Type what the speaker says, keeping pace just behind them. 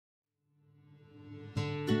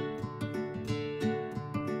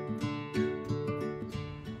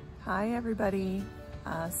Hi everybody,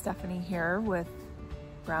 Stephanie here with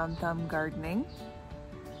Brown Thumb Gardening.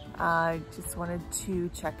 I just wanted to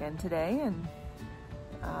check in today and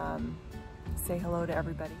say hello to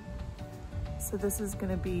everybody. So this is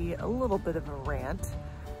going to be a little bit of a rant.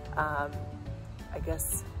 I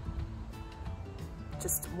guess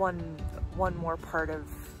just one more part of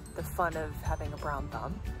the fun of having a brown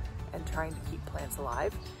thumb and trying to keep plants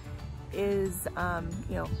alive is,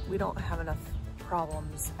 you know, we don't have enough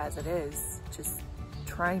problems as it is, just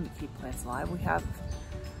trying to keep plants alive. We have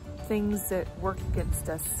things that work against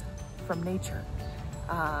us from nature.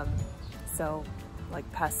 So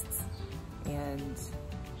like pests and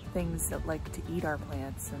things that like to eat our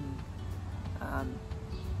plants and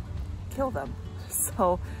kill them.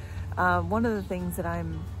 So one of the things that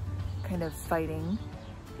I'm kind of fighting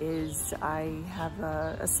is I have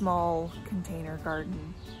a small container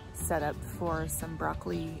garden set up for some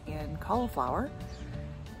broccoli and cauliflower,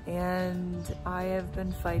 and I have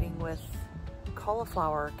been fighting with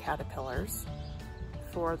cauliflower caterpillars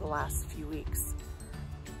for the last few weeks.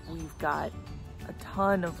 We've got a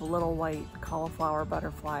ton of little white cauliflower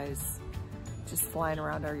butterflies just flying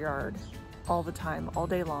around our yard all the time, all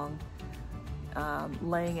day long,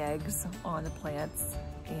 laying eggs on the plants.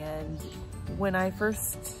 And when I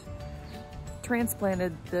first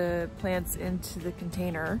transplanted the plants into the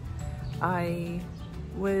container, I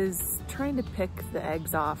was trying to pick the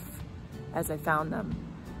eggs off as I found them,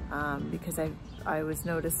 because I was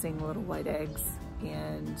noticing little white eggs,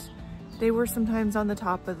 and they were sometimes on the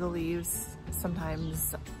top of the leaves,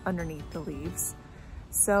 sometimes underneath the leaves.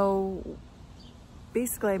 So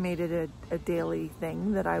basically I made it a daily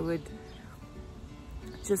thing that I would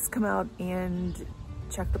just come out and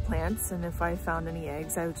check the plants, and if I found any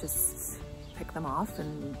eggs, I would just pick them off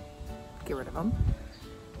and get rid of them.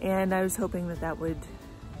 And I was hoping that that would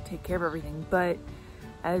take care of everything. But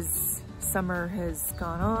as summer has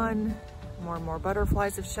gone on, more and more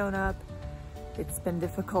butterflies have shown up. It's been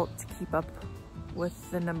difficult to keep up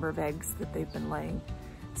with the number of eggs that they've been laying.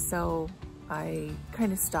 So I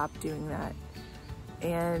kind of stopped doing that.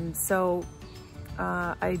 And so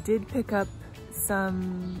I did pick up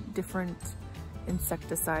some different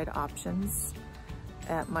insecticide options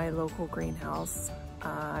at my local greenhouse.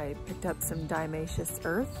 I picked up some diatomaceous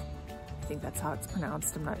earth. I think that's how it's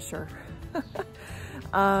pronounced, I'm not sure.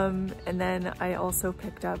 And then I also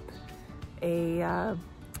picked up I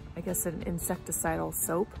guess an insecticidal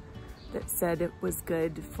soap that said it was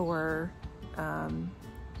good for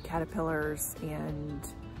caterpillars and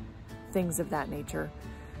things of that nature.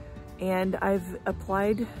 And I've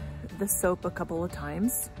applied the soap a couple of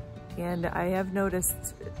times, and I have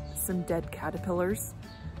noticed some dead caterpillars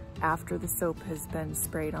after the soap has been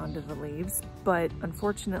sprayed onto the leaves, but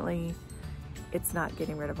unfortunately it's not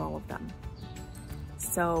getting rid of all of them.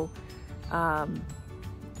 So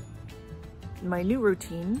my new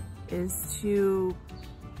routine is to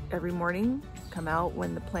every morning come out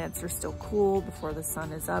when the plants are still cool, before the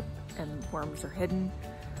sun is up and worms are hidden.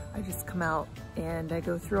 I just come out and I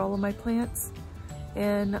go through all of my plants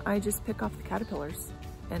and I just pick off the caterpillars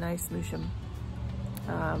and I smoosh them.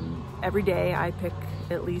 Every day I pick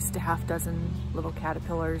at least a half dozen little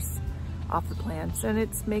caterpillars off the plants, and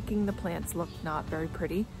it's making the plants look not very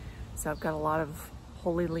pretty. So I've got a lot of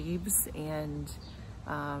holly leaves, and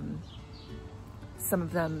some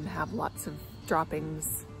of them have lots of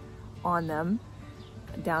droppings on them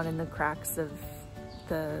down in the cracks of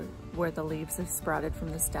where the leaves have sprouted from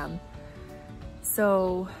the stem.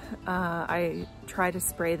 So I try to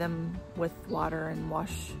spray them with water and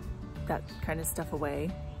wash that kind of stuff away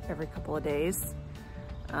every couple of days.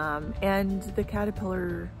 And the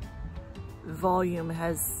caterpillar volume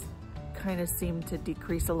has kind of seemed to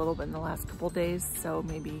decrease a little bit in the last couple of days, so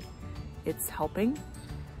maybe it's helping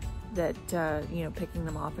that, you know, picking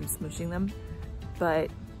them off and smooshing them. But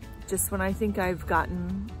just when I think I've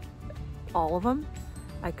gotten all of them,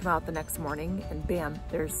 I come out the next morning and bam,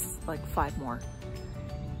 there's like 5 more.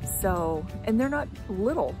 So, and they're not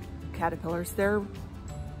little caterpillars, they're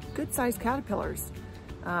good-sized caterpillars.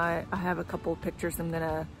 I have a couple of pictures I'm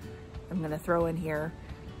gonna throw in here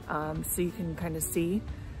so you can kind of see.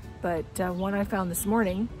 But one I found this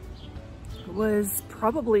morning was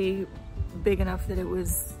probably big enough that it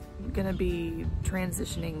was gonna be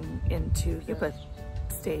transitioning into the pupa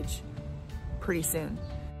stage pretty soon.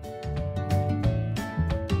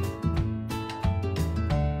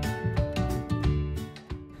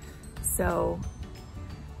 So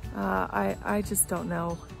I just don't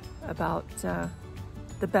know about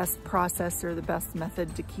the best process or the best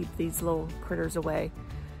method to keep these little critters away.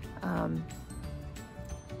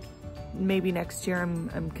 Maybe next year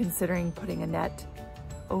I'm considering putting a net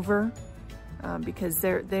over because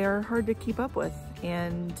they're hard to keep up with.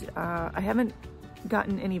 And I haven't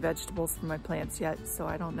gotten any vegetables from my plants yet, so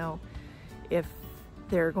I don't know if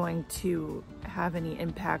they're going to have any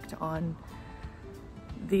impact on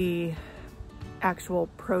the actual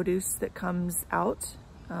produce that comes out.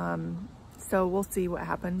 So we'll see what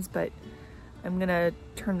happens, but I'm gonna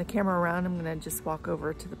turn the camera around. I'm gonna just walk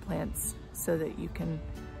over to the plants so that you can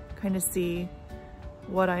kind of see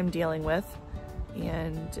what I'm dealing with.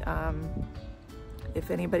 And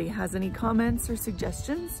if anybody has any comments or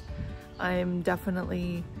suggestions, I'm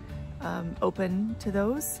definitely open to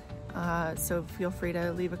those. So feel free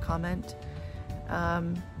to leave a comment.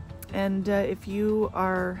 And if you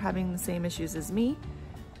are having the same issues as me,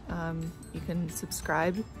 you can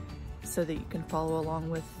subscribe so that you can follow along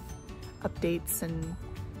with updates and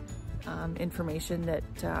information that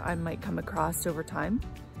I might come across over time.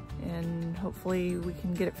 And hopefully we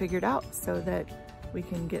can get it figured out so that we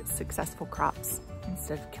can get successful crops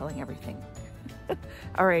instead of killing everything.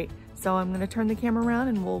 All right, so I'm gonna turn the camera around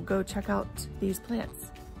and we'll go check out these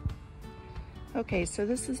plants. Okay, so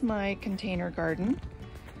this is my container garden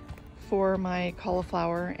for my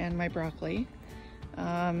cauliflower and my broccoli.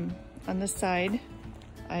 On this side,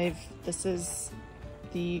 this is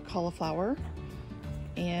the cauliflower,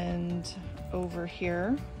 and over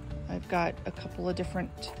here I've got a couple of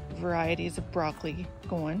different varieties of broccoli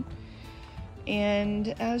going. And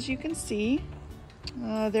as you can see,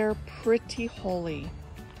 they're pretty holy.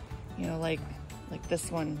 You know, like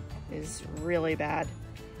this one is really bad.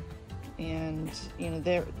 And you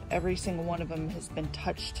know, every single one of them has been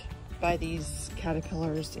touched by these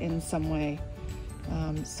caterpillars in some way.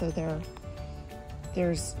 So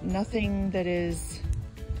there's nothing that is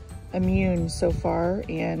immune so far,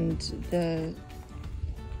 and the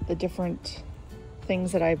different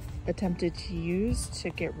things that I've attempted to use to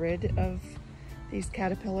get rid of these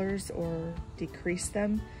caterpillars or decrease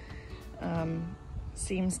them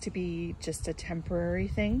seems to be just a temporary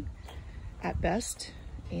thing at best.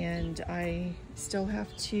 And I still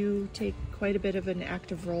have to take quite a bit of an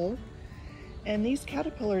active role. And these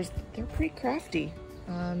caterpillars, they're pretty crafty.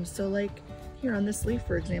 So like here on this leaf,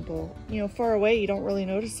 for example, you know, far away, you don't really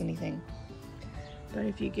notice anything. But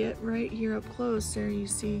if you get right here up close, there you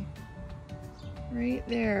see right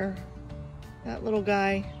there, that little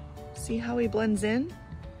guy, see how he blends in?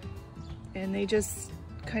 And they just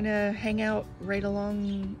kind of hang out right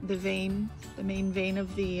along the vein, the main vein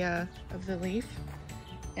of the leaf.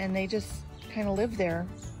 And they just kind of live there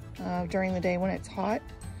during the day when it's hot.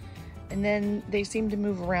 And then they seem to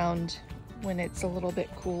move around when it's a little bit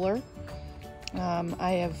cooler.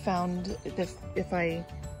 I have found that if I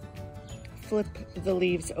flip the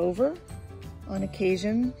leaves over on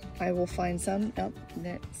occasion, I will find some. Oh,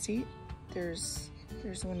 see, there's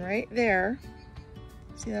one right there.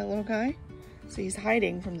 See that little guy? So he's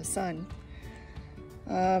hiding from the sun.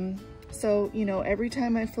 So, you know, every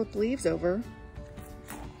time I flip leaves over,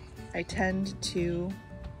 I tend to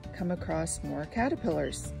come across more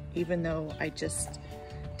caterpillars, even though I just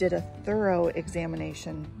did a thorough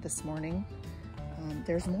examination this morning.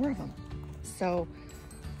 There's more of them. So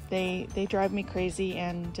they drive me crazy,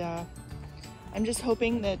 and I'm just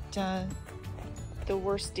hoping that the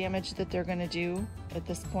worst damage that they're gonna do at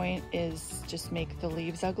this point is just make the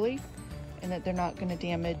leaves ugly, and that they're not gonna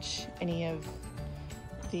damage any of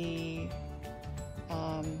the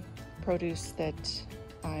produce that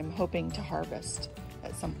I'm hoping to harvest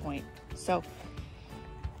at some point. So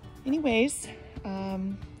anyways,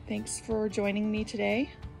 thanks for joining me today,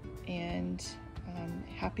 and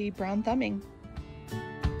happy brown thumbing.